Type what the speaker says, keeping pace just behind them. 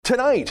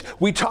Tonight,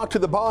 we talk to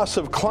the boss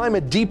of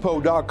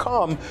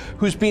ClimateDepot.com,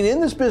 who's been in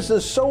this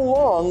business so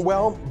long,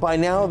 well, by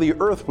now the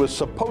Earth was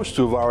supposed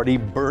to have already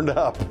burned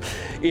up.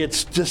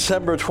 It's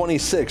December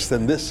 26th,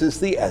 and this is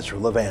the Ezra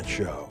Levant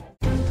Show.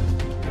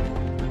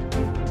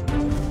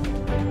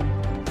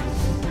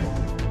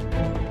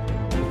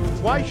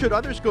 Why should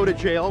others go to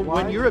jail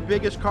when you're the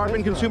biggest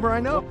carbon consumer I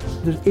know?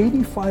 There's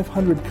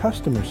 8,500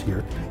 customers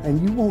here,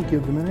 and you won't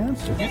give them an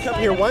answer. You come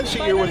here once a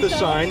year with a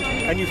sign,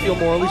 and you feel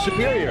morally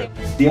superior.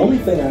 The only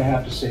thing I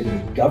have to say to the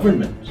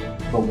government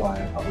for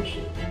why I publish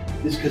it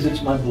is because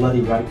it's my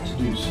bloody right to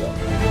do so.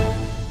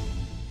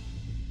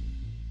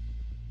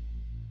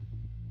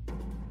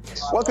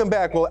 Welcome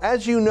back. Well,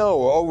 as you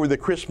know, over the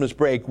Christmas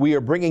break, we are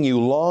bringing you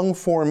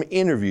long-form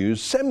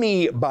interviews,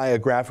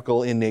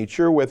 semi-biographical in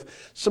nature, with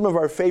some of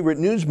our favorite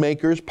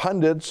newsmakers,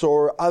 pundits,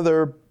 or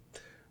other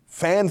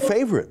fan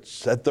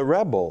favorites at The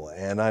Rebel.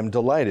 And I'm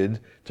delighted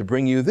to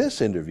bring you this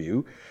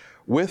interview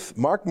with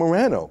Marc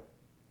Morano.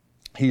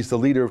 He's the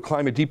leader of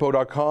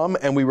ClimateDepot.com,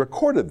 and we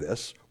recorded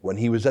this when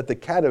he was at the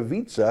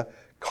Katowice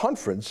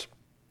conference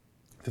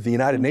that the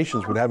United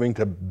Nations were having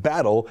to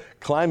battle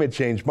climate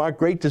change. Marc,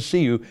 great to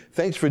see you.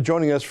 Thanks for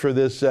joining us for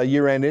this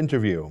year-end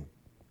interview.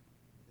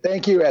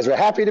 Thank you, Ezra.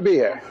 Happy to be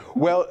here.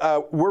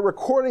 Well, we're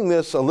recording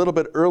this a little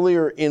bit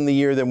earlier in the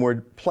year than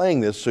we're playing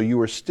this, so you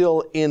were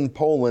still in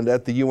Poland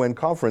at the UN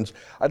conference.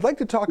 I'd like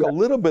to talk a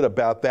little bit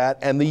about that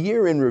and the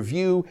year in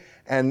review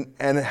and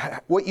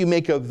what you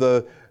make of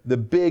the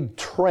big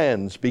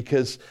trends,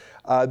 because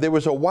there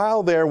was a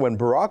while there when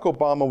Barack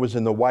Obama was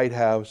in the White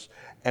House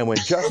and when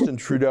Justin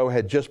Trudeau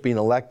had just been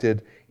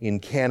elected in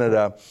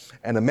Canada,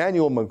 and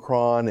Emmanuel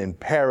Macron in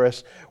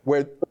Paris,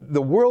 where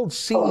the world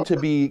seemed to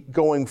be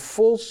going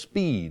full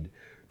speed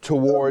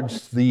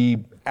towards the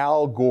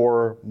Al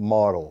Gore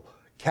model.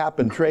 Cap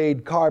and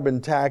trade,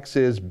 carbon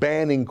taxes,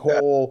 banning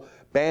coal,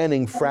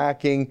 banning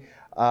fracking.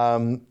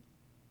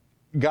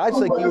 Guys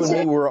like you and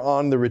me were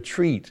on the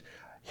retreat.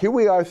 Here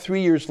we are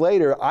 3 years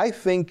later. I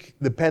think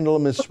the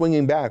pendulum is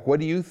swinging back.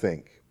 What do you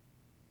think?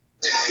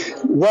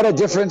 What a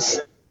difference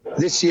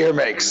this year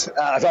makes.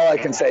 That's all I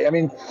can say. I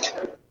mean,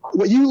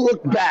 when you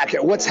look back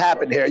at what's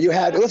happened here,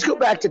 let's go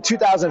back to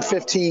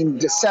 2015,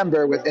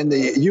 December, within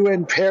the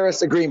UN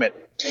Paris Agreement.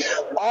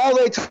 All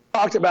they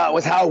talked about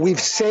was how we've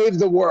saved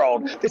the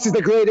world. This is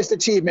the greatest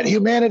achievement.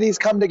 Humanity's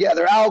come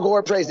together. Al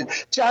Gore praised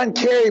it. John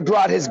Kerry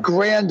brought his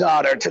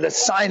granddaughter to the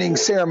signing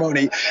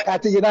ceremony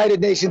at the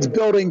United Nations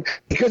building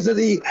because of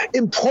the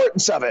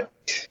importance of it.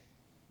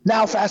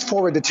 Now, fast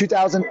forward to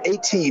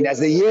 2018, as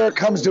the year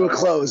comes to a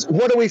close,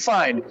 what do we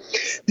find?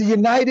 The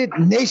United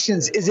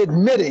Nations is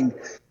admitting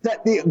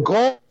that the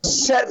goals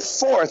set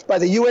forth by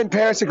the UN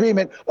Paris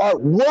Agreement are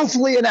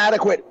woefully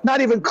inadequate,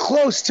 not even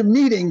close to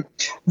meeting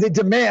the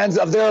demands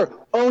of their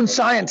own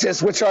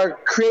scientists, which are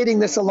creating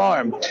this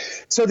alarm.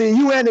 So the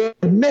UN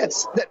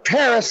admits that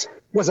Paris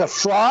was a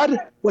fraud,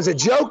 was a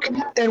joke,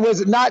 and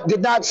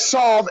did not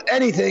solve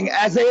anything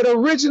as they had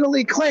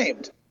originally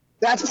claimed.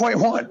 That's point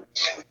one.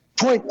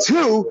 Point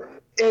two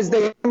is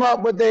they came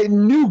up with a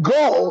new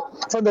goal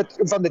from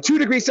the 2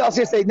 degrees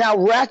Celsius. They now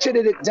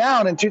ratcheted it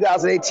down in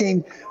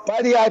 2018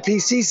 by the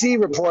IPCC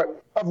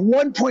report of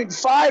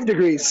 1.5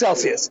 degrees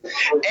Celsius.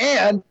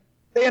 And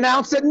they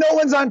announced that no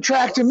one's on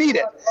track to meet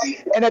it.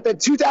 And at the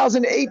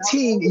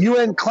 2018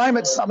 UN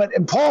Climate Summit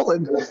in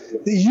Poland,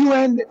 the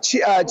UN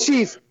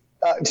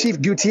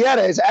Chief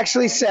Gutierrez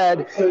actually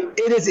said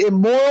it is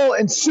immoral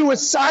and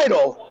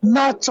suicidal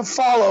not to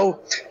follow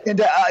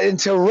and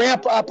to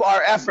ramp up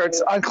our efforts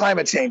on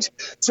climate change.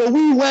 So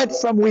we went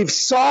from we've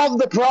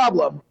solved the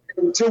problem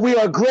to we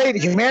are great,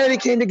 humanity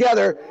came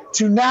together,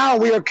 to now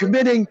we are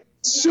committing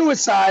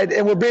suicide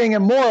and we're being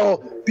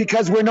immoral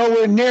because we're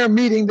nowhere near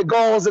meeting the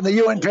goals, and the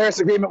UN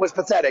Paris Agreement was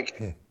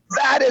pathetic.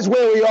 That is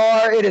where we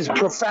are. It is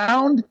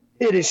profound,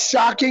 it is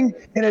shocking,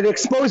 and it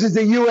exposes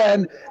the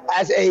UN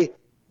as a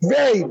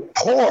very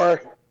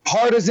poor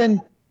partisan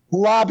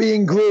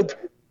lobbying group,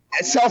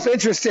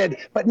 self-interested,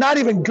 but not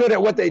even good at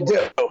what they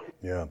do.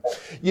 Yeah.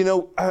 You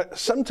know,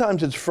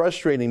 sometimes it's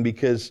frustrating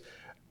because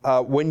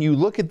when you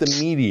look at the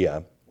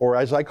media, or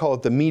as I call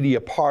it, the media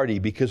party,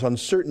 because on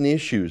certain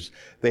issues,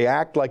 they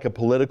act like a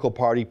political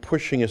party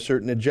pushing a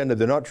certain agenda.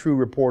 They're not true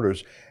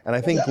reporters. And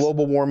I think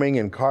global warming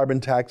and carbon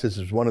taxes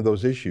is one of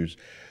those issues.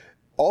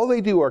 All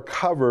they do are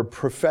cover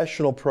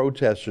professional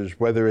protesters,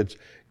 whether it's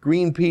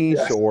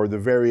Greenpeace or the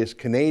various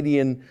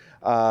Canadian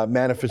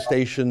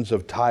manifestations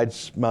of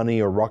Tides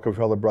money or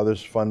Rockefeller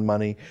Brothers Fund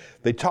money.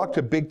 They talk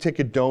to big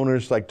ticket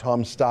donors like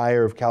Tom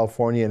Steyer of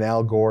California and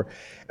Al Gore.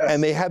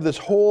 And they have this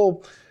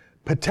whole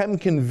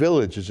Potemkin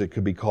village, as it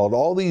could be called,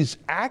 all these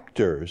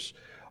actors,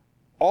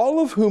 all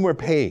of whom are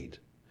paid.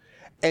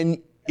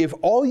 And if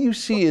all you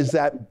see is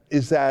that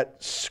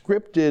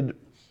scripted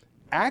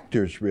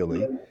actors,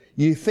 really,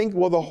 you think,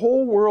 well, the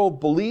whole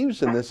world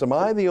believes in this. Am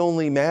I the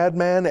only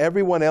madman?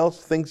 Everyone else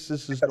thinks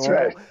this is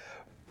normal. Right.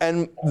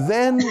 And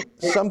then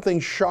something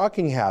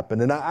shocking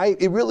happened, and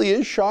it really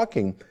is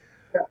shocking.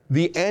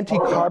 The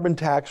anti-carbon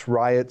tax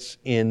riots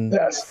in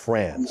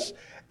France.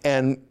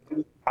 And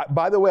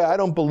By the way, I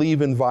don't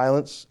believe in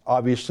violence,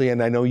 obviously,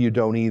 and I know you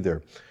don't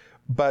either.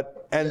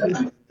 But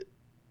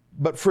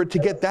for it to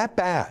get that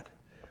bad,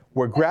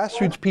 where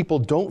grassroots people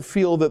don't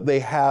feel that they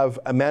have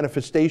a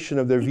manifestation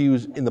of their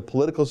views in the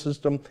political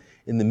system,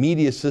 in the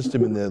media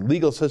system, in the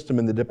legal system,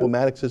 in the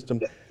diplomatic system,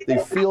 they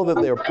feel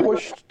that they're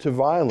pushed to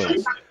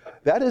violence.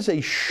 That is a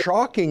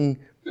shocking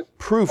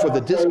proof of the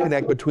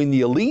disconnect between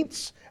the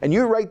elites, and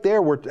you're right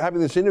there, we're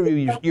having this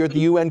interview, you're at the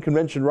UN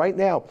convention right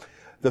now.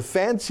 The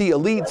fancy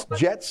elites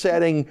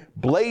jet-setting,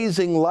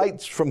 blazing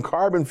lights from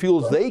carbon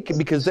fuels, they can,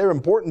 because they're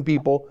important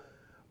people,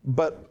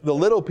 but the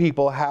little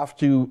people have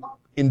to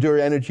endure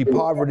energy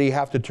poverty,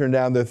 have to turn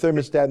down their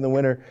thermostat in the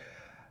winter.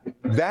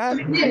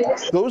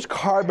 Those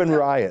carbon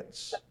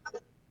riots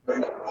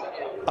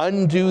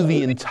undo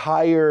the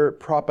entire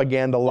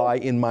propaganda lie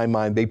in my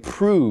mind. They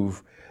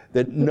prove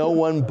that no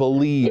one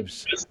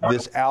believes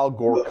this Al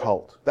Gore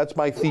cult. That's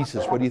my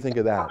thesis. What do you think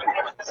of that?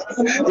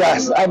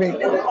 Yes, I mean,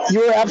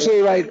 you're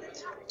absolutely right.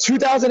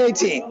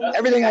 2018,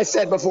 everything I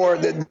said before,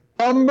 the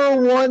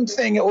number one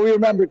thing that we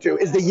remember to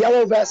is the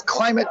Yellow Vest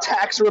climate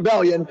tax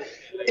rebellion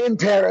in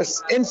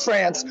Paris, in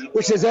France,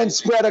 which has then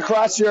spread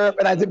across Europe,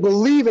 and I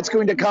believe it's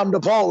going to come to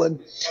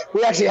Poland.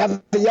 We actually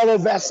have the Yellow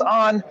Vests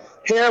on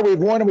here. We've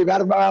worn them. We've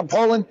had them around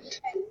Poland.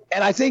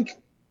 And I think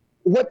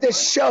what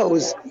this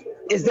shows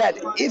is that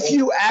if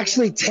you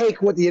actually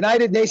take what the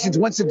United Nations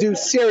wants to do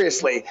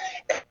seriously,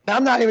 and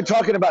I'm not even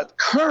talking about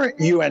current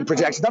UN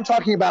projections, I'm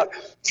talking about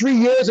 3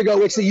 years ago,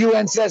 which the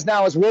UN says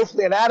now is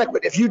woefully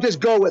inadequate. If you just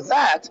go with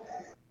that,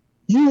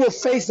 you will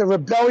face a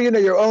rebellion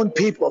of your own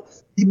people.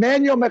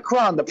 Emmanuel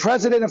Macron, the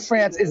president of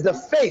France, is the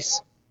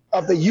face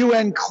of the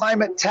UN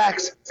climate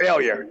tax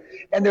failure.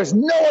 And there's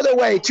no other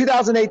way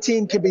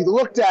 2018 can be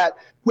looked at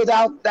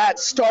without that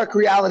stark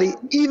reality.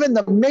 Even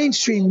the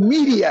mainstream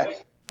media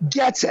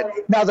gets it.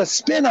 Now, the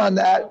spin on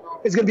that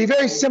is going to be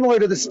very similar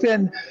to the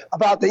spin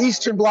about the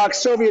Eastern Bloc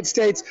Soviet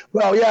states.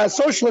 Well, yeah,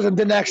 socialism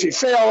didn't actually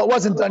fail. It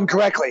wasn't done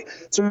correctly.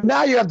 So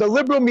now you have the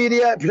liberal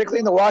media, particularly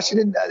in the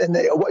Washington, in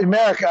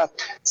America,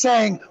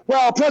 saying,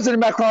 well,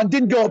 President Macron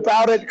didn't go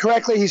about it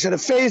correctly. He should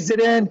have phased it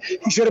in.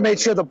 He should have made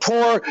sure the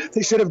poor,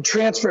 they should have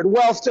transferred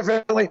wealth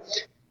differently.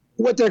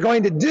 What they're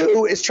going to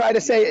do is try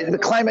to say the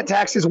climate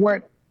taxes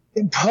weren't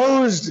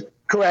imposed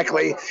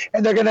correctly,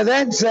 and they're going to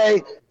then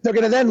say, they're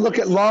going to then look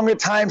at longer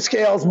time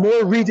scales,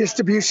 more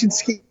redistribution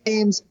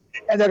schemes,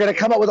 and they're going to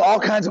come up with all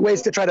kinds of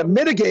ways to try to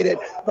mitigate it.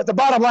 But the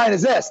bottom line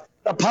is this: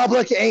 the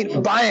public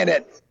ain't buying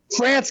it.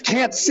 France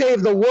can't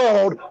save the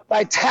world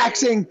by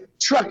taxing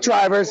truck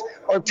drivers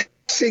or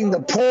taxing the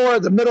poor,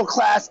 the middle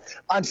class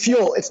on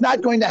fuel. It's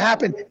not going to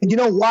happen. And you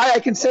know why I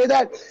can say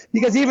that?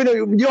 Because even though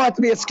you don't have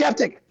to be a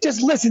skeptic,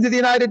 just listen to the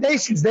United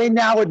Nations. They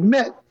now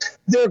admit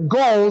their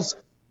goals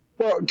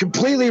were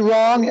completely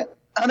wrong,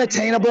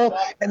 unattainable,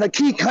 and the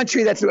key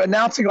country that's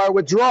announcing our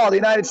withdrawal, the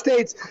United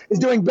States, is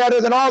doing better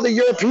than all the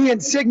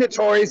European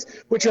signatories,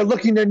 which are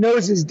looking their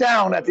noses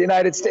down at the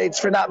United States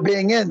for not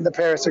being in the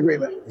Paris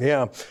Agreement.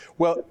 Yeah,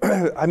 well,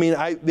 I mean,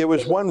 there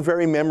was one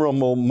very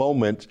memorable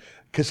moment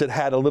because it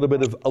had a little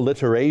bit of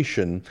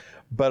alliteration,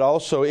 but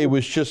also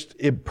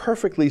it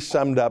perfectly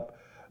summed up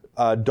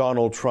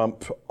Donald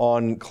Trump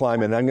on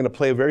climate. And I'm going to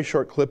play a very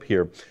short clip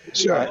here.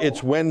 Sure.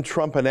 It's when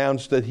Trump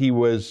announced that he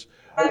was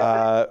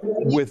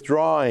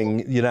withdrawing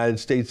the United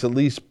States, at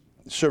least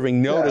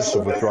serving notice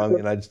of withdrawing the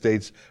United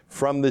States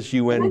from this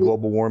UN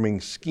global warming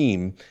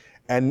scheme.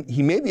 And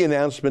he made the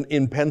announcement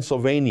in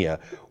Pennsylvania,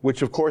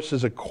 which of course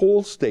is a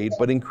coal state,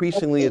 but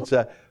increasingly it's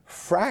a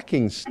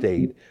fracking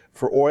state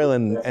for oil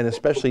and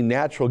especially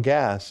natural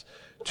gas.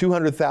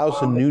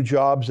 200,000 new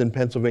jobs in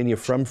Pennsylvania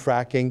from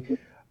fracking.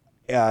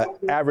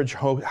 Average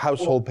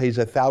household pays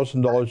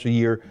 $1,000 a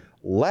year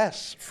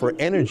less for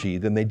energy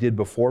than they did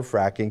before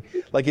fracking.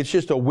 Like, it's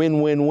just a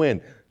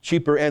win-win-win.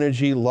 Cheaper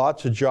energy,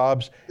 lots of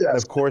jobs, and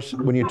of course,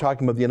 when you're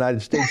talking about the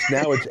United States,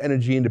 now it's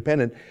energy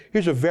independent.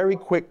 Here's a very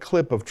quick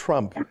clip of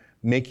Trump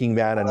making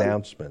that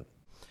announcement.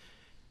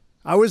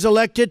 I was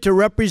elected to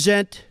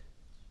represent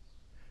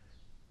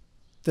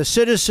the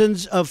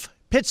citizens of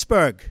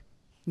Pittsburgh,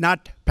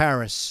 not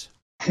Paris.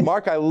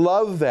 Mark, I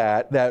love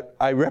that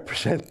I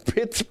represent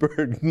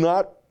Pittsburgh,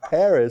 not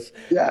Paris.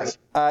 Yes.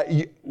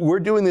 We're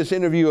doing this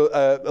interview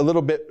a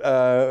little bit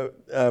a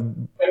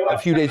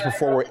few days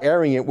before we're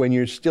airing it when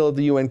you're still at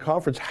the UN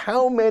conference.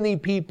 How many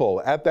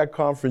people at that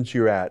conference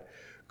you're at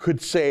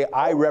could say,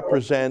 I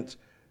represent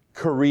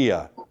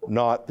Korea,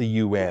 not the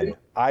UN?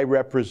 I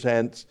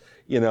represent,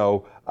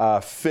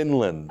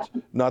 Finland,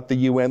 not the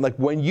UN. Like,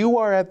 when you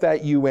are at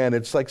that UN,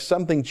 it's like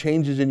something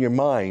changes in your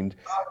mind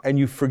and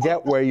you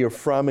forget where you're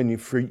from and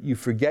you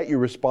forget your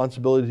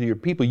responsibility to your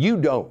people. You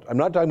don't. I'm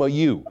not talking about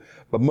you,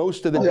 but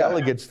most of the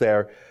delegates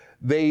there,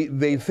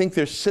 they think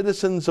they're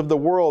citizens of the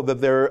world, that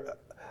they're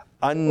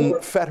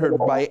unfettered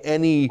by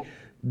any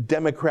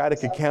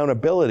democratic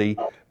accountability.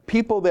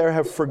 People there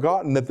have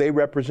forgotten that they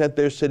represent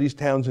their cities,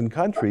 towns, and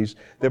countries.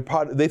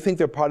 They think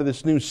they're part of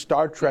this new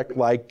Star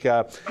Trek-like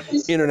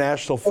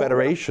international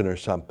federation or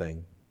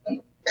something.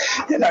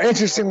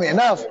 Interestingly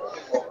enough,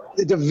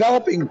 the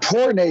developing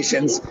poor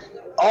nations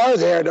are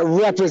there to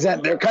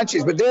represent their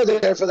countries, but they're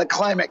there for the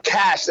climate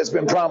cash that's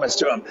been promised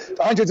to them,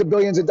 the hundreds of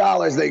billions of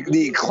dollars,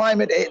 the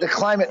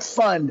climate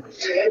fund,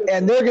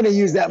 and they're going to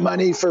use that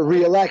money for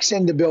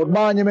re-election, to build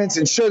monuments,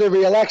 ensure their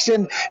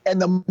re-election,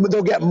 and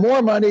they'll get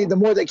more money the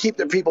more they keep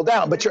their people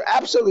down. But you're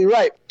absolutely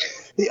right.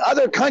 The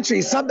other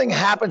countries, something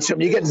happens to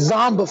them. You get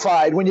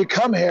zombified when you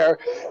come here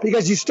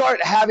because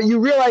you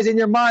realize in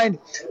your mind,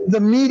 the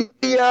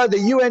media, the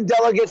UN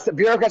delegates, the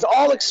bureaucrats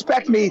all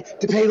expect me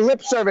to pay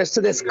lip service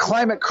to this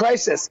climate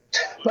crisis.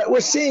 But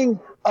we're seeing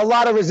a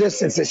lot of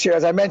resistance this year.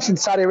 As I mentioned,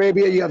 Saudi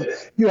Arabia,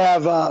 you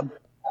have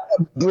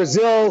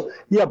Brazil,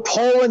 you have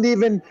Poland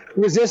even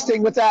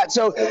resisting with that.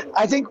 So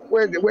I think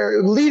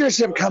where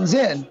leadership comes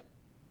in,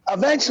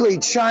 eventually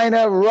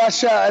China,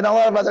 Russia, and a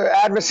lot of other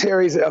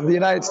adversaries of the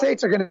United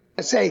States are going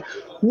to say,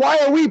 why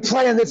are we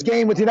playing this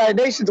game with the United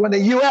Nations when the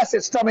U.S.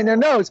 is stubbing their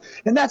nose?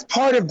 And that's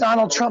part of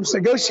Donald Trump's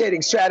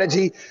negotiating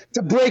strategy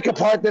to break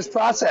apart this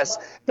process,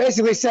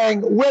 basically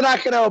saying, we're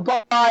not going to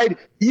abide.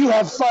 You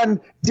have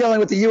fun dealing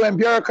with the UN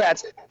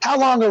bureaucrats. How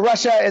long are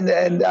Russia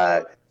and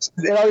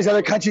all these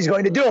other countries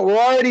going to do it? We're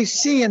already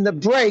seeing the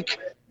break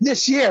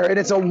this year, and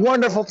it's a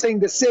wonderful thing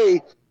to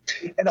see.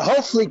 And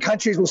hopefully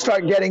countries will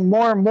start getting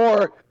more and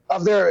more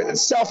of their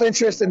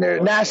self-interest and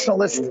their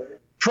nationalist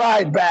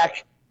pride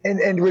back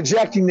and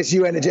rejecting this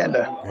UN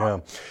agenda. Yeah.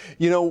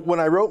 You know, when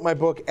I wrote my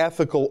book,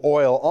 Ethical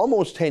Oil,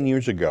 almost 10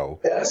 years ago,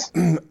 yes.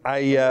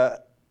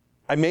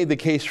 I made the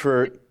case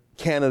for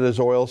Canada's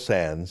oil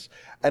sands.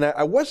 And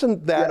I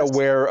wasn't that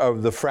aware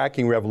of the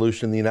fracking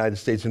revolution in the United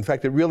States. In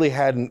fact, it really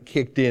hadn't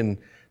kicked in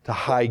to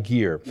high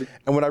gear.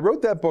 And when I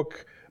wrote that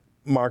book,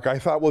 Mark, I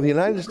thought, well, the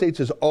United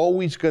States is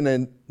always going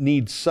to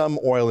need some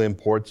oil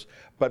imports,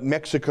 but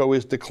Mexico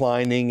is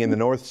declining and the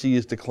North Sea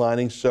is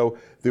declining, so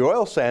the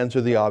oil sands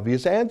are the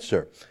obvious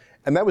answer.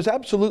 And that was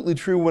absolutely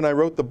true when I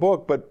wrote the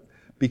book, but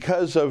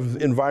because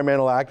of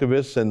environmental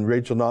activists and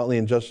Rachel Notley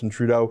and Justin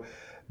Trudeau,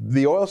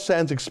 the oil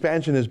sands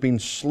expansion has been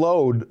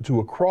slowed to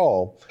a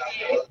crawl.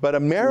 But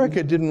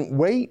America didn't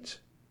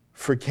wait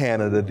for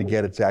Canada to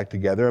get its act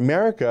together.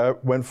 America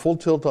went full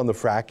tilt on the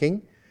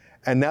fracking.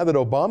 And now that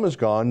Obama's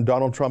gone,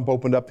 Donald Trump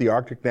opened up the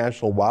Arctic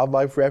National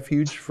Wildlife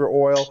Refuge for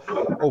oil,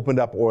 opened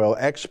up oil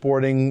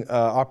exporting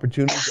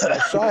opportunities. And I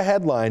saw a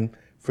headline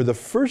for the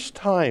first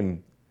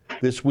time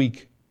this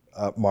week,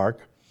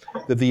 Mark,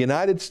 that the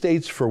United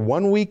States for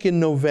 1 week in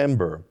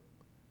November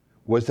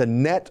was a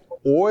net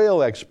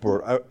oil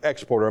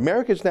exporter.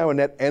 America is now a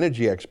net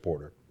energy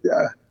exporter.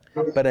 Yeah.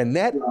 But a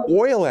net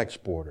oil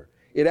exporter.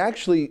 It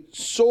actually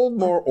sold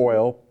more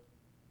oil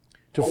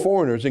to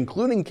foreigners,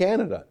 including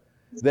Canada,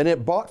 than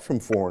it bought from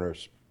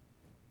foreigners.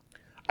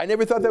 I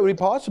never thought that would be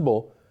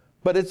possible,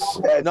 but it's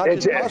not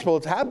just possible,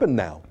 it's happened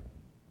now.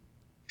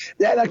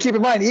 Yeah, now keep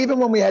in mind, even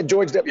when we had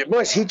George W.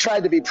 Bush, he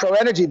tried to be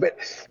pro-energy, but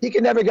he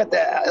could never get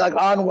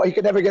he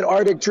could never get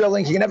Arctic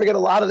drilling, he could never get a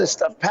lot of this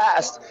stuff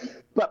passed.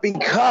 But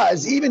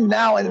because even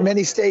now in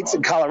many states,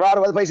 in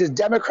Colorado, other places,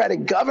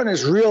 Democratic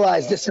governors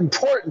realize this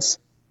importance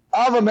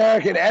of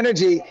American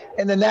energy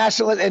and the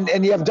national,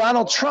 and you have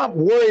Donald Trump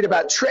worried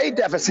about trade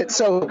deficits.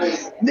 So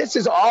this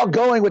is all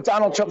going with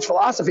Donald Trump's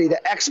philosophy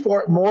to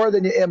export more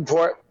than you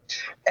import.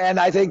 And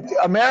I think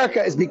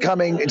America is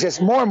becoming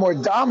just more and more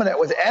dominant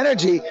with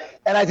energy.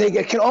 And I think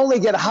it can only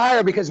get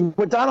higher because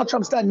what Donald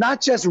Trump's done,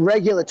 not just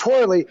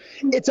regulatorily,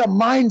 it's a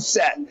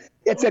mindset.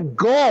 It's a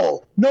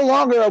goal. No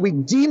longer are we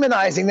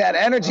demonizing that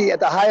energy at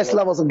the highest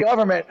levels of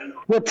government.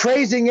 We're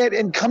praising it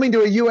and coming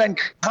to a UN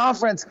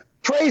conference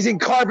praising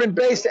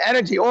carbon-based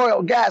energy,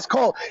 oil, gas,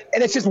 coal.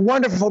 And it's just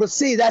wonderful to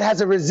see that has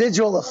a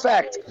residual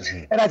effect.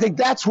 Mm-hmm. And I think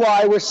that's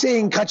why we're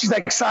seeing countries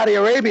like Saudi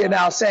Arabia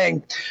now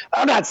saying,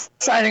 I'm not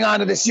signing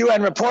on to this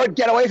UN report,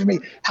 get away from me.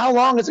 How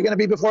long is it going to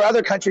be before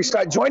other countries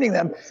start joining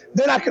them?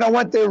 They're not going to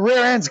want their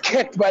rear ends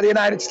kicked by the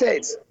United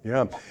States.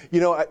 Yeah.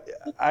 You know,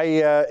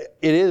 it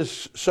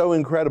is so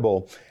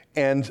incredible.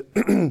 And,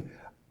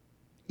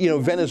 you know,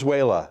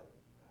 Venezuela,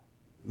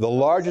 the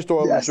largest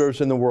oil reserves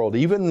in the world,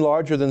 even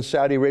larger than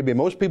Saudi Arabia.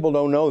 Most people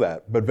don't know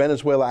that, but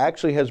Venezuela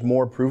actually has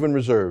more proven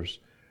reserves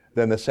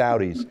than the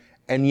Saudis.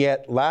 And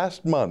yet,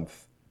 last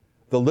month,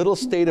 the little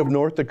state of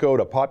North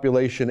Dakota,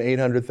 population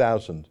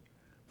 800,000,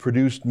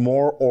 produced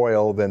more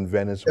oil than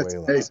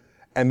Venezuela.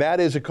 And that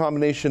is a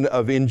combination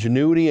of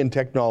ingenuity and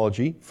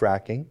technology,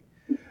 fracking,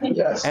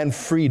 and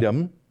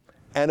freedom,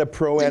 and a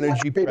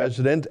pro-energy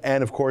president.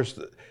 And of course,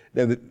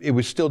 it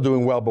was still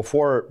doing well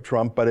before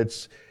Trump, but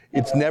it's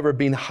never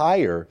been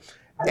higher.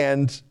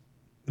 And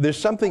there's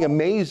something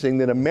amazing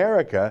that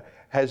America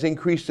has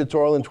increased its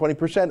oil in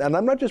 20%. And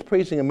I'm not just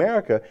praising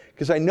America,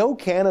 because I know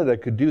Canada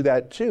could do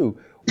that too.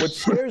 What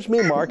scares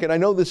me, Mark, and I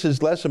know this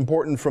is less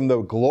important from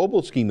the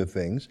global scheme of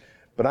things,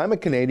 but I'm a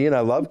Canadian, I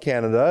love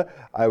Canada.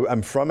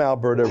 I'm from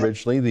Alberta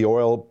originally, the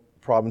oil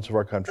province of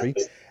our country.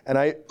 And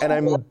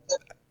I'm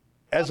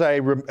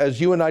as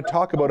you and I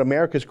talk about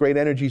America's great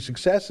energy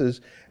successes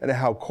and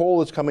how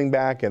coal is coming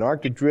back and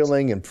Arctic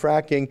drilling and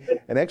fracking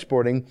and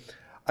exporting,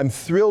 I'm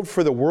thrilled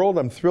for the world,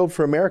 I'm thrilled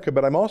for America,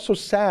 but I'm also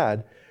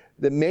sad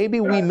that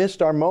maybe we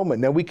missed our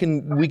moment. Now we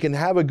can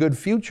have a good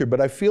future, but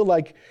I feel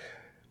like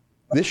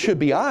this should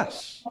be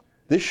us.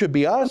 This should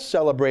be us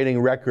celebrating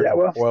record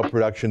oil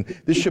production.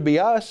 This should be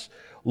us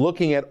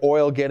looking at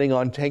oil getting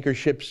on tanker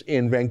ships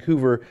in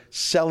Vancouver,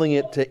 selling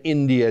it to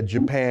India,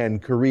 Japan,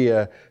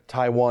 Korea,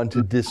 Taiwan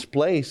to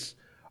displace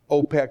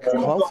OPEC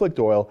conflict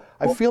oil.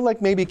 I feel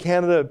like maybe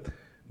Canada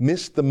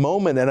missed the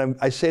moment, and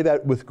I say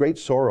that with great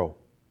sorrow.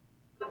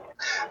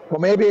 Well,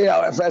 maybe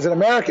if, as an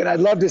American, I'd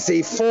love to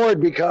see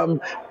Ford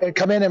come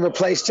in and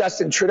replace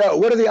Justin Trudeau.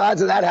 What are the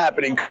odds of that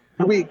happening?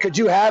 Could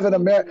you have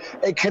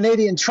a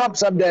Canadian Trump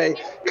someday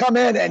come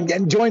in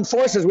and join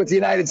forces with the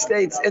United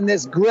States in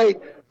this great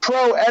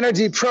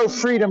pro-energy,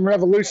 pro-freedom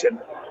revolution?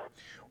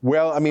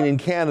 Well, I mean, in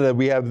Canada,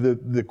 we have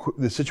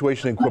the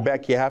situation in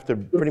Quebec. You have to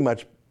pretty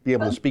much be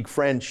able to speak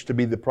French to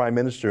be the prime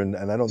minister, and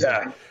I don't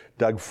think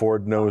Doug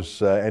Ford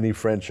knows any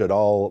French at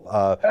all.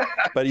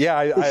 But yeah,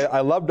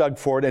 I love Doug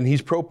Ford, and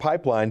he's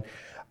pro-pipeline.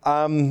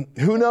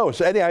 Who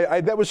knows?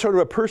 Anyway, that was sort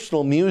of a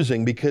personal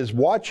musing, because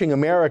watching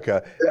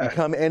America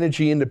become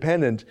energy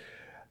independent,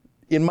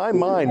 in my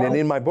mind and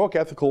in my book,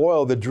 Ethical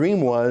Oil, the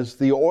dream was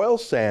the oil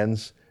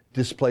sands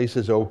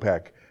displaces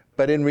OPEC.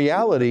 But in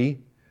reality,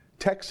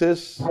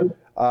 Texas,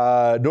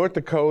 North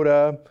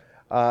Dakota,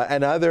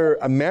 and other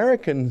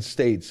American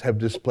states have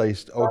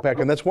displaced OPEC,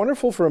 and that's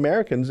wonderful for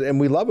Americans, and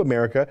we love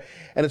America,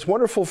 and it's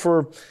wonderful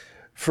for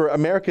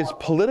America's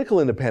political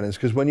independence,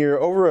 because when you're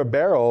over a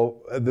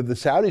barrel that the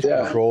Saudis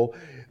control,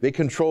 they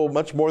control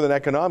much more than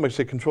economics,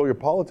 they control your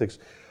politics.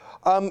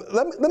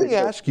 Let me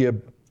ask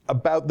you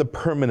about the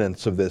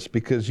permanence of this,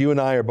 because you and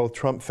I are both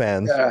Trump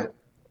fans.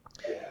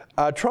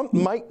 Trump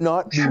might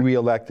not be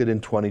reelected in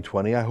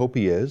 2020, I hope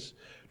he is.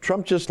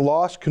 Trump just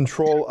lost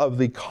control of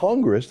the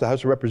Congress, the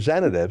House of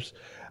Representatives,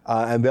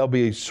 and they'll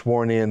be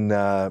sworn in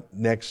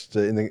next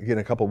in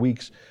a couple of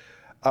weeks.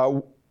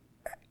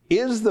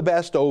 Is the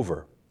best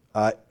over?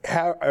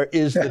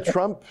 Is the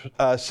Trump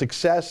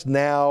success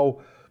now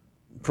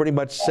pretty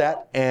much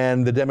set,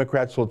 and the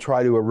Democrats will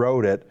try to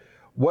erode it?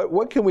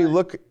 What can we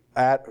look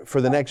at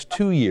for the next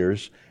 2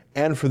 years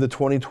and for the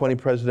 2020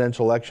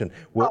 presidential election?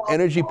 Will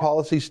energy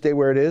policy stay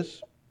where it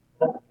is?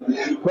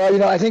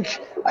 Well, I think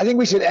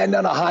we should end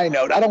on a high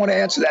note. I don't want to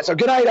answer that. So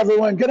good night,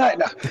 everyone. Good night.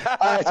 No.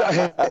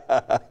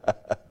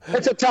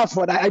 It's a tough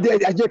one.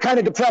 You're kind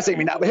of depressing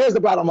me now, but here's the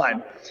bottom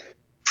line.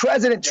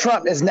 President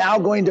Trump is now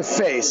going to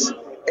face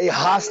a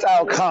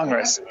hostile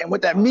Congress. And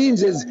what that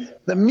means is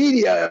the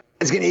media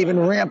is going to even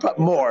ramp up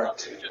more.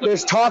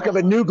 There's talk of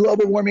a new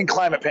global warming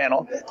climate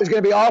panel. There's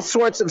going to be all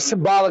sorts of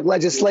symbolic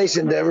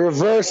legislation to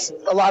reverse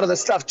a lot of the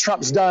stuff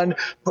Trump's done,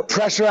 put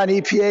pressure on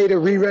EPA to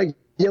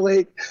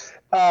re-regulate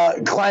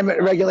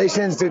climate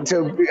regulations,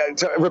 to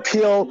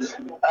repeal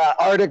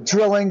Arctic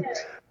drilling.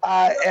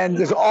 And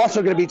there's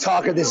also going to be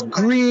talk of this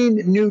Green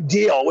New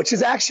Deal, which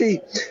is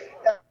actually,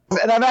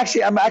 and I'm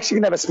actually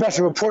going to have a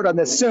special report on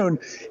this soon.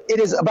 It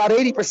is about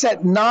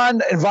 80%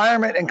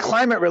 non-environment and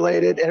climate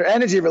related and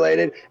energy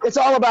related. It's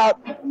all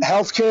about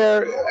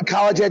healthcare,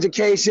 college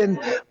education,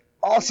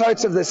 all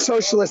sorts of the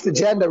socialist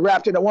agenda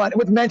wrapped into one,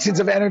 with mentions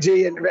of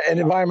energy and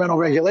environmental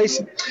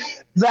regulation.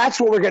 That's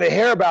what we're going to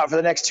hear about for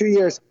the next 2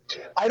 years.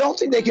 I don't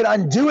think they can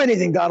undo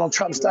anything Donald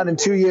Trump's done in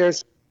 2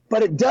 years,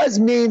 but it does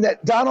mean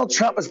that Donald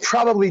Trump has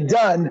probably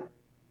done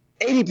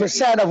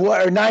 80% of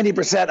what, or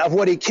 90% of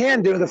what he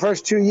can do in the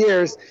first 2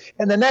 years.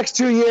 And the next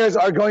 2 years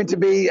are going to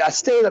be a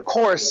stay the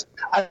course.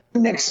 I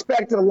didn't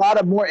expect a lot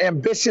of more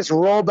ambitious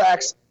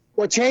rollbacks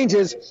or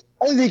changes.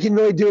 Only thing he can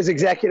really do is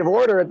executive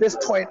order at this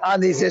point on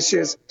these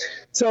issues.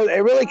 So it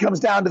really comes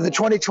down to the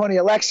 2020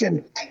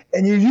 election,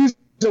 and you use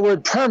the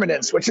word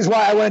permanence, which is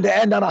why I wanted to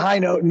end on a high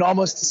note and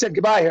almost said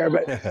goodbye here.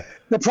 But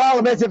the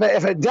problem is,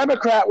 if a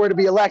Democrat were to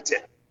be elected,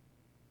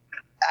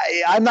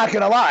 I'm not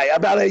going to lie,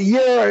 about a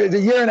year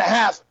and a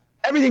half,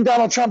 everything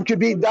Donald Trump could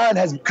be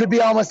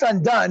almost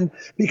undone,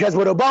 because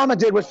what Obama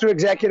did was through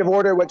executive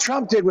order. What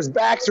Trump did was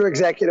back through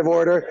executive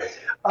order.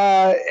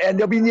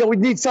 And we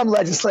need some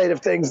legislative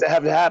things that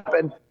have to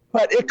happen,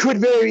 but it could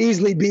very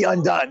easily be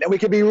undone. And we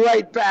could be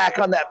right back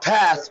on that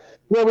path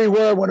where we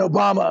were when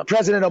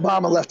President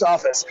Obama left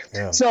office.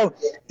 Yeah. So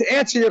to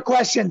answer your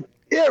question,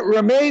 it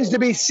remains to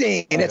be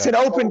seen. It's an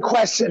open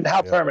question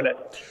how permanent.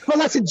 But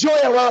let's enjoy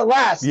it while it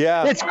lasts.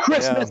 Yeah. It's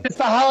Christmas. Yeah. It's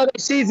the holiday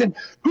season.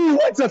 Who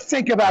wants to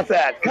think about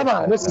that? Come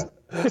on. This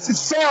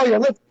is failure.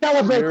 Let's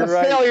celebrate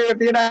failure of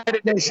the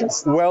United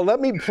Nations. Well, let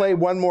me play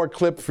one more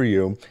clip for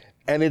you.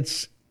 And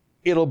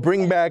it'll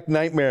bring back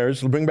nightmares.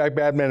 It'll bring back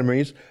bad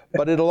memories.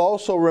 But it'll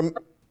also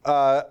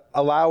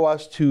allow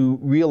us to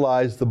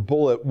realize the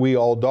bullet we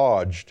all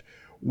dodged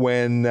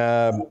when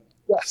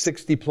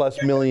 60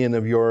 plus million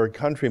of your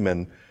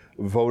countrymen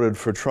voted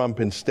for Trump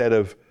instead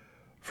of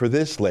for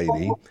this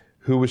lady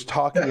who was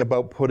talking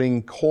about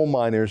putting coal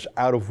miners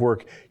out of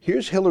work.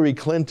 Here's Hillary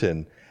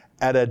Clinton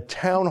at a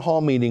town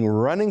hall meeting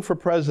running for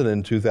president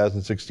in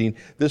 2016.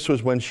 This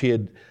was when she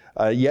had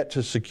yet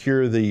to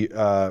secure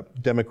the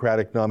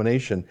Democratic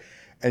nomination.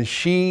 And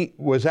she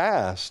was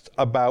asked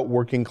about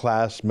working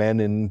class men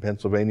in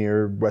Pennsylvania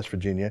or West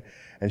Virginia.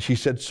 And she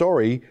said,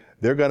 sorry,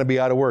 they're going to be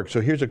out of work. So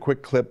here's a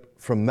quick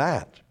clip from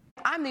that.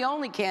 I'm the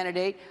only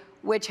candidate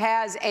which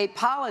has a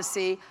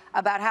policy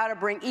about how to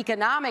bring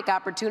economic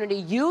opportunity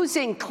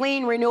using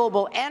clean,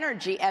 renewable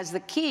energy as the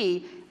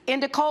key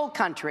into coal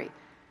country,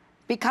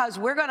 because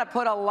we're going to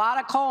put a lot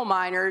of coal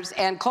miners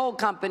and coal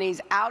companies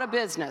out of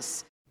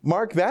business.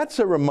 Mark, that's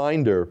a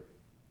reminder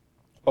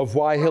of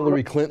why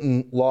Hillary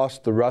Clinton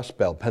lost the Rust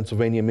Belt,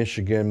 Pennsylvania,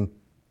 Michigan,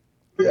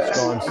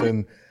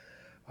 Wisconsin,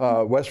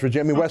 West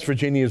Virginia. I mean, West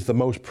Virginia is the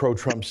most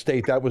pro-Trump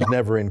state. That was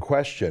never in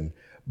question.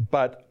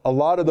 But a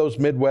lot of those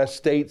Midwest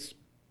states,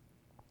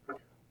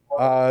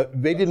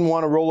 they didn't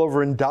want to roll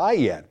over and die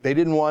yet. They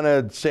didn't want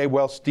to say,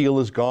 well, steel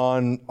is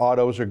gone,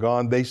 autos are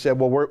gone. They said,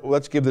 well,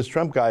 let's give this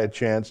Trump guy a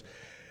chance.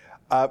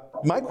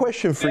 My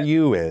question for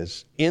you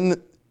is,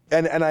 and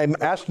I'm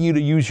asking you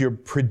to use your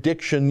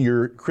prediction,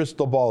 your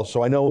crystal ball,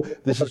 so I know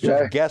this is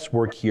just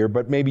guesswork here,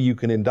 but maybe you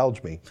can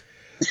indulge me.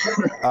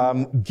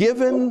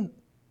 Given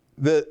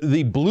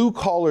the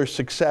blue-collar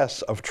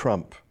success of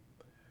Trump,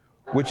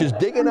 which is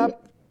digging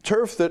up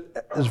turf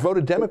that has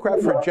voted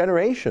Democrat for a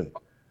generation,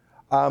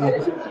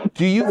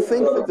 do you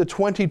think that the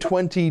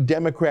 2020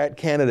 Democrat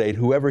candidate,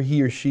 whoever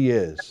he or she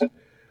is,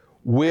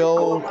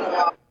 will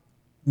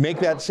make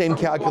that same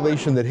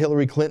calculation that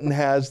Hillary Clinton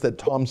has, that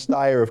Tom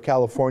Steyer of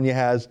California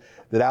has,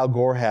 that Al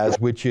Gore has,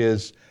 which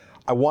is,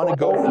 I want to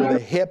go for the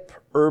hip,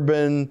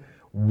 urban,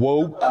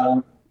 woke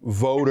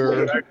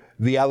voter,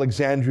 the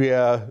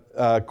Alexandria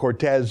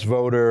Cortez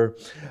voter,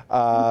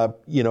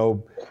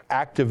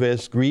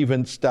 activist,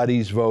 grievance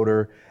studies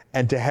voter,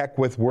 and to heck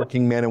with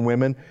working men and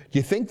women? Do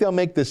you think they'll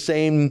make the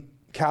same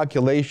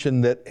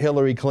calculation that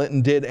Hillary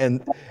Clinton did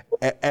and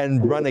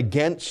run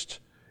against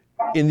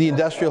in the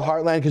industrial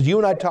heartland? Because you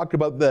and I talked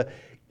about the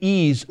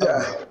ease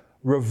of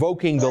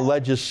revoking the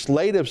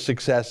legislative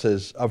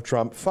successes of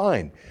Trump.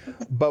 Fine.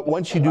 But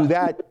once you do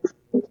that,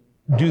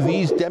 do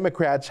these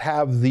Democrats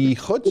have the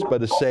chutzpah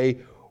to say,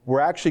 we're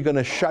actually going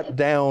to shut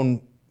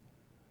down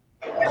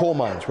coal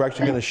mines, we're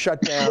actually going to shut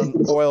down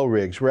oil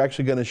rigs, we're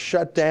actually going to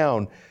shut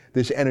down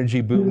this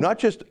energy boom, not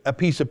just a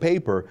piece of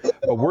paper,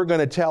 but we're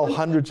going to tell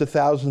hundreds of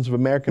thousands of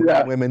American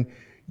men and women,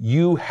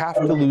 you have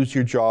to lose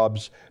your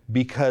jobs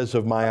because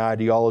of my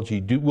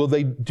ideology. Will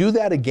they do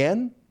that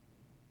again?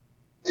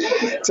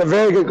 It's a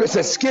very good question.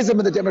 It's a schism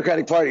in the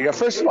Democratic Party.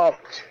 First of all,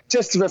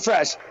 just to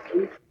refresh,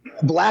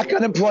 Black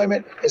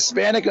unemployment,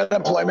 Hispanic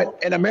unemployment,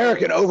 and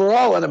American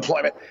overall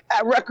unemployment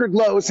at record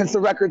lows since the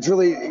record's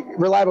really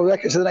reliable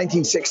records of the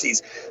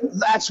 1960s.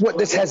 That's what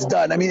this has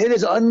done. I mean, it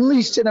has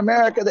unleashed in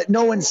America that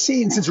no one's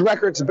seen since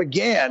records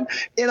began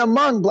in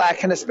among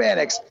Black and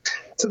Hispanics.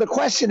 So the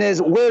question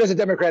is, where does the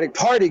Democratic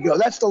Party go?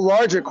 That's the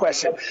larger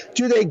question.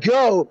 Do they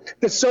go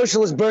the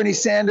socialist Bernie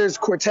Sanders,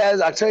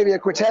 Octavia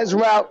Cortez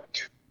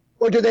route?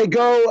 Or do they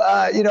go,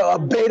 a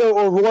Beto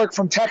O'Rourke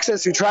from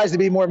Texas who tries to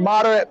be more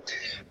moderate,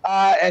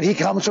 and he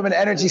comes from an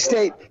energy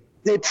state?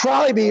 They'd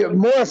probably be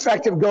more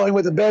effective going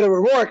with a Beto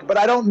O'Rourke, but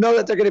I don't know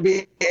that they're going to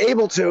be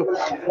able to.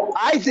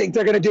 I think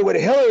they're going to do what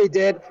Hillary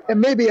did and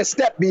maybe a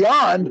step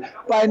beyond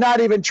by not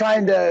even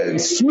trying to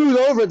smooth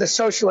over the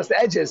socialist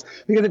edges,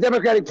 because the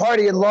Democratic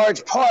Party in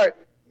large part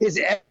is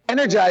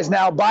energized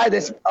now by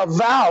this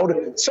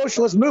avowed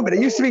socialist movement.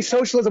 It used to be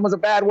socialism was a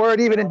bad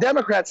word, even in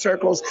Democrat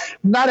circles,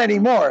 not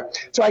anymore.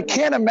 So I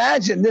can't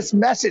imagine this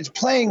message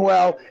playing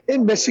well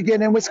in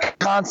Michigan, in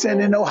Wisconsin,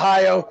 in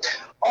Ohio,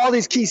 all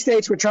these key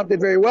states where Trump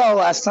did very well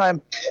last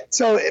time.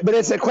 So, but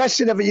it's a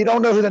question of you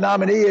don't know who the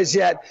nominee is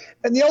yet.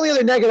 And the only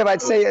other negative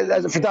I'd say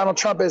for Donald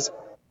Trump is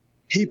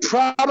he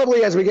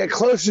probably, as we get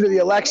closer to the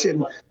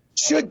election,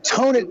 should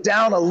tone it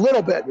down a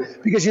little bit,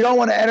 because you don't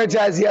want to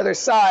energize the other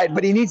side,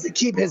 but he needs to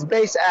keep his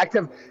base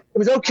active. It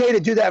was okay to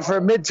do that for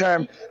a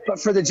midterm, but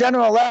for the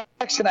general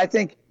election, I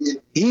think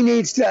he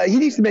needs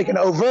to make an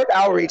overt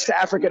outreach to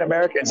African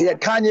Americans. He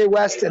had Kanye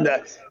West and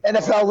the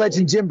NFL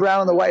legend Jim Brown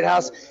in the White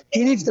House.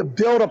 He needs to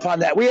build upon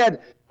that. We had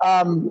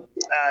the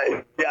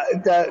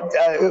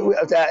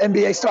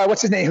NBA star,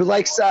 what's his name, who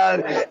likes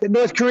the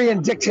North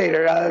Korean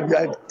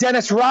dictator,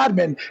 Dennis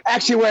Rodman,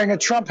 actually wearing a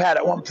Trump hat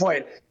at one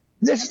point.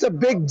 This is a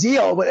big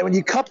deal when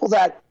you couple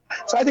that.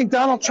 So I think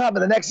Donald Trump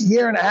in the next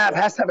year and a half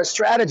has to have a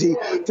strategy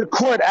to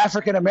court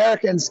African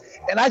Americans,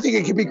 and I think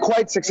it could be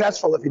quite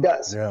successful if he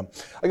does. Yeah.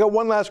 I got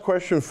one last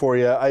question for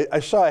you. I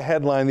saw a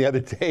headline the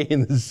other day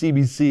in the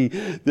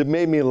CBC that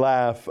made me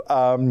laugh.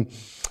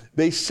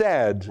 They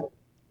said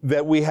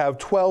that we have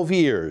 12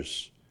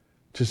 years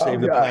to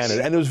save the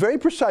planet, and it was very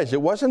precise.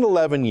 It wasn't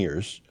 11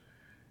 years.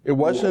 It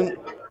wasn't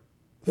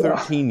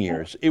 13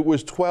 years. It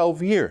was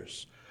 12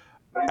 years.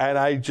 And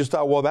I just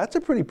thought, well, that's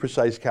a pretty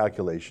precise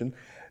calculation.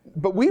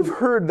 But we've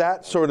heard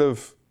that sort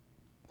of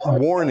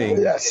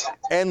warning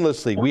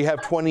endlessly. We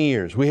have 20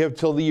 years. We have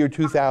till the year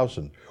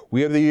 2000.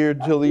 We have the year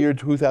till the year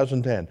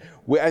 2010.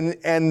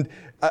 And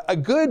a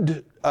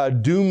good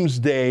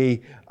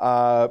doomsday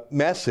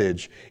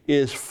message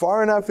is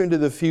far enough into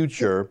the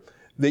future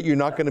that you're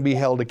not going to be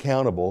held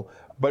accountable,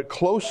 but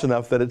close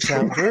enough that it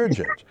sounds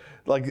urgent.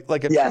 Like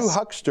a true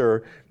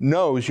huckster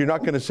knows you're not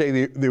going to say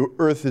the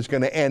Earth is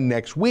going to end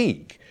next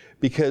week,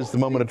 because the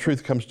moment of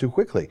truth comes too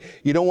quickly.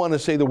 You don't want to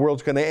say the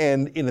world's going to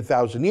end in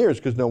 1,000 years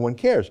because no one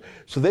cares.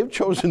 So they've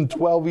chosen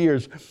 12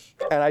 years,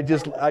 and I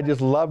just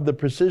love the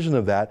precision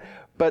of that.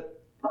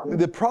 But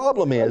the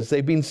problem is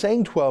they've been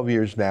saying 12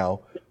 years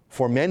now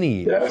for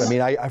many years. Yes. I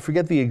mean, I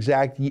forget the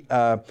exact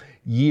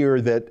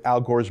year that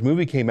Al Gore's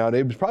movie came out.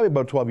 It was probably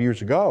about 12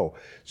 years ago.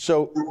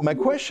 So my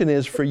question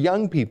is, for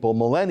young people,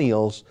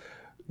 millennials,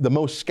 the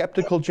most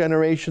skeptical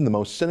generation, the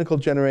most cynical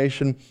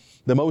generation,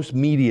 the most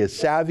media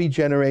savvy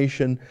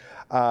generation,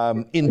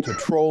 into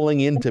trolling,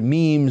 into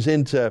memes,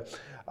 into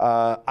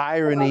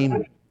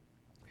irony,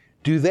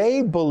 do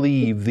they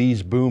believe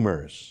these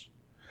boomers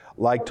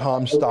like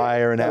Tom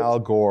Steyer and Al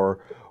Gore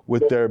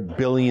with their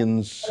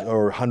billions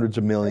or hundreds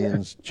of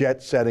millions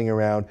jet setting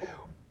around?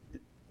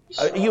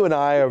 You and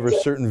I are of a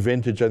certain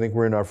vintage. I think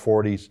we're in our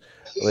 40s,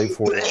 late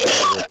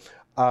 40s.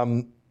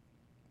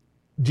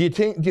 Do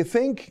you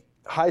think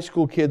high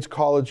school kids,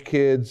 college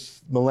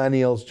kids,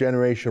 millennials,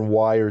 Generation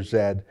Y or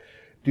Z,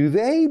 do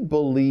they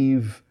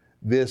believe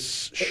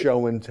this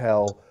show and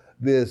tell,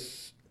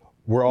 this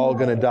we're all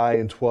going to die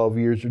in 12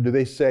 years, or do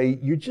they say,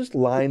 you're just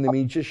lying to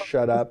me, just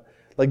shut up?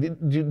 Like,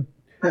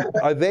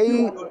 are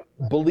they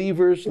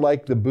believers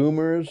like the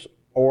boomers,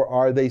 or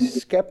are they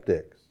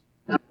skeptics?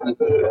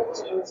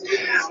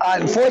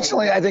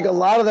 Unfortunately, I think a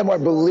lot of them are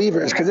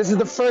believers, because this is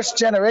the first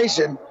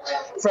generation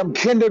from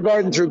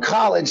kindergarten through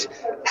college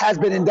has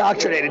been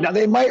indoctrinated. Now,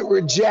 they might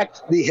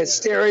reject the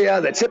hysteria,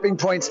 the tipping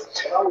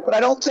points, but I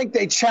don't think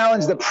they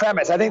challenge the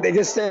premise. I think they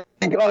just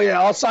think, oh, yeah,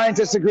 all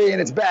scientists agree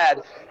and it's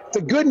bad.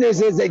 The good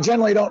news is they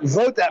generally don't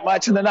vote that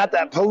much, and they're not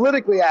that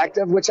politically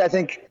active, which I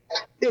think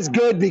is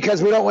good,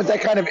 because we don't want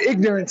that kind of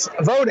ignorance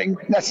voting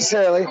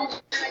necessarily.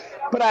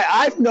 But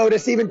I've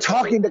noticed, even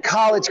talking to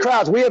college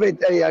crowds, we have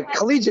a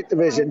collegiate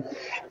division,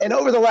 and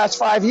over the last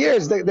 5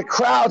 years, the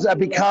crowds have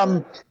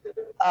become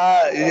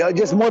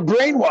just more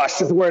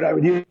brainwashed, is the word I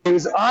would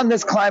use, on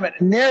this climate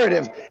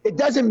narrative. It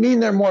doesn't mean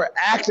they're more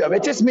active.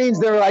 It just means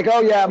they're like,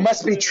 oh, yeah, it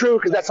must be true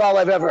because that's all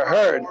I've ever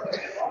heard.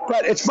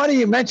 But it's funny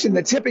you mentioned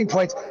the tipping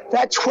points.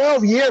 That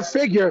 12-year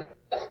figure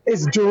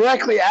is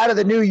directly out of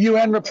the new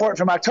UN report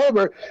from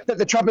October that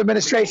the Trump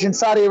administration,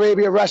 Saudi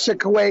Arabia, Russia,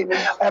 Kuwait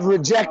have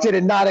rejected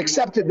and not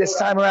accepted this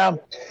time around.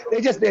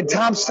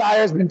 Tom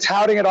Steyer's been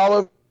touting it all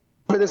over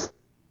this.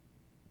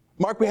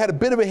 Mark, we had a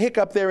bit of a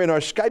hiccup there in our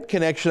Skype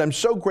connection. I'm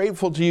so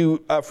grateful to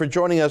you for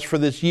joining us for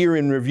this year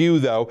in review,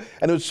 though.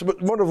 And it was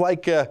sort of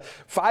like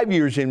 5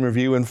 years in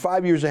review and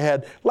 5 years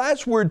ahead.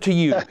 Last word to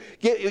you.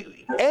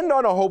 End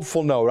on a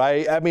hopeful note.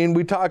 I mean,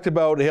 we talked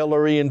about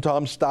Hillary and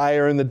Tom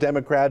Steyer and the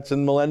Democrats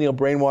and millennial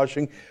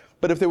brainwashing.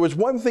 But if there was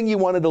one thing you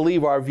wanted to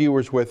leave our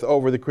viewers with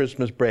over the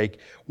Christmas break,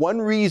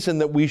 one reason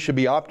that we should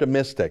be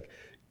optimistic,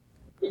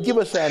 give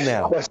us that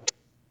now.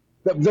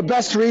 The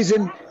best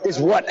reason is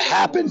what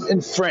happened in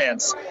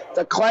France.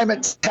 The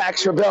climate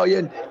tax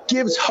rebellion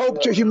gives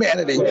hope to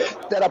humanity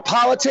that a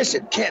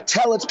politician can't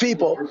tell its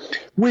people,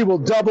 we will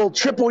double,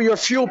 triple your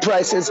fuel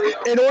prices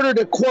in order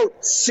to,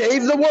 quote,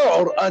 save the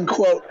world,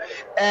 unquote,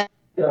 and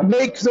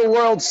make the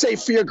world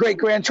safe for your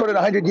great-grandchildren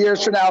 100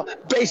 years from now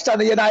based on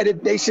the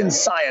United Nations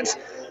science.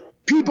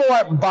 People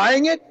aren't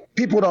buying it.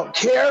 People don't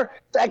care.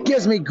 That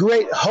gives me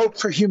great hope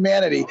for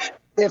humanity.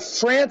 If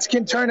France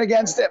can turn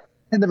against it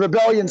and the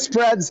rebellion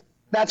spreads,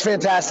 that's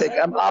fantastic.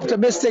 I'm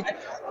optimistic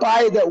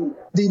by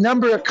the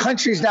number of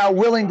countries now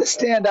willing to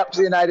stand up to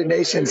the United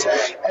Nations.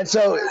 And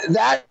so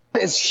that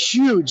is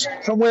huge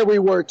from where we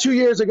were 2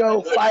 years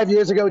ago, 5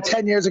 years ago,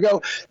 10 years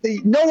ago.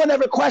 No one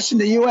ever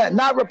questioned the UN,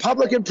 not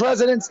Republican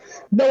presidents.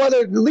 No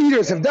other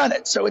leaders have done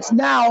it. So it's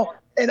now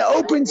an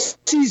open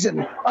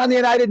season on the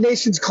United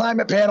Nations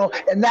climate panel,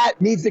 and that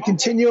needs to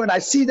continue. And I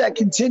see that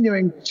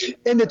continuing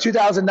into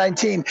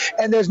 2019.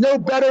 And there's no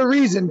better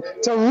reason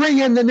to ring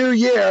in the new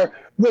year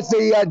with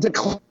the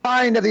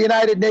decline of the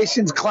United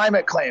Nations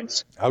climate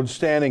claims.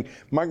 Outstanding.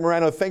 Marc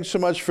Morano, thanks so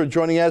much for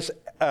joining us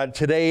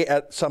today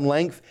at some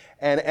length,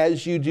 and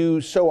as you do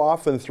so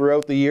often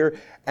throughout the year.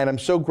 And I'm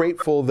so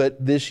grateful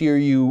that this year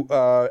you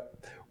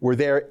were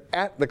there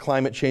at the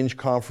Climate Change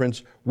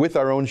Conference with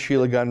our own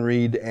Sheila Gunn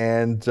Reid,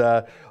 and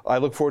I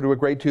look forward to a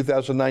great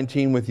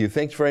 2019 with you.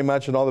 Thanks very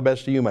much, and all the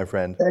best to you, my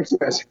friend. Thanks,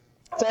 guys.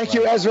 Thank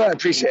you, Ezra. I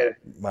appreciate it.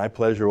 My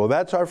pleasure. Well,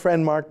 that's our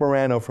friend Marc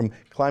Morano from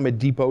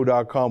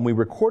ClimateDepot.com. We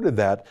recorded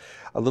that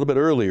a little bit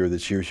earlier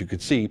this year, as you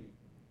could see.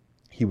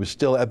 He was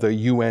still at the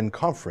UN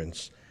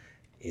conference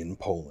in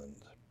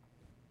Poland.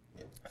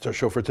 That's our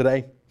show for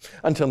today.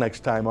 Until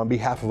next time, on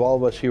behalf of all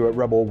of us here at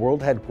Rebel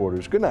World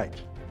Headquarters, good night,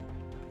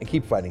 and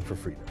keep fighting for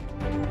freedom.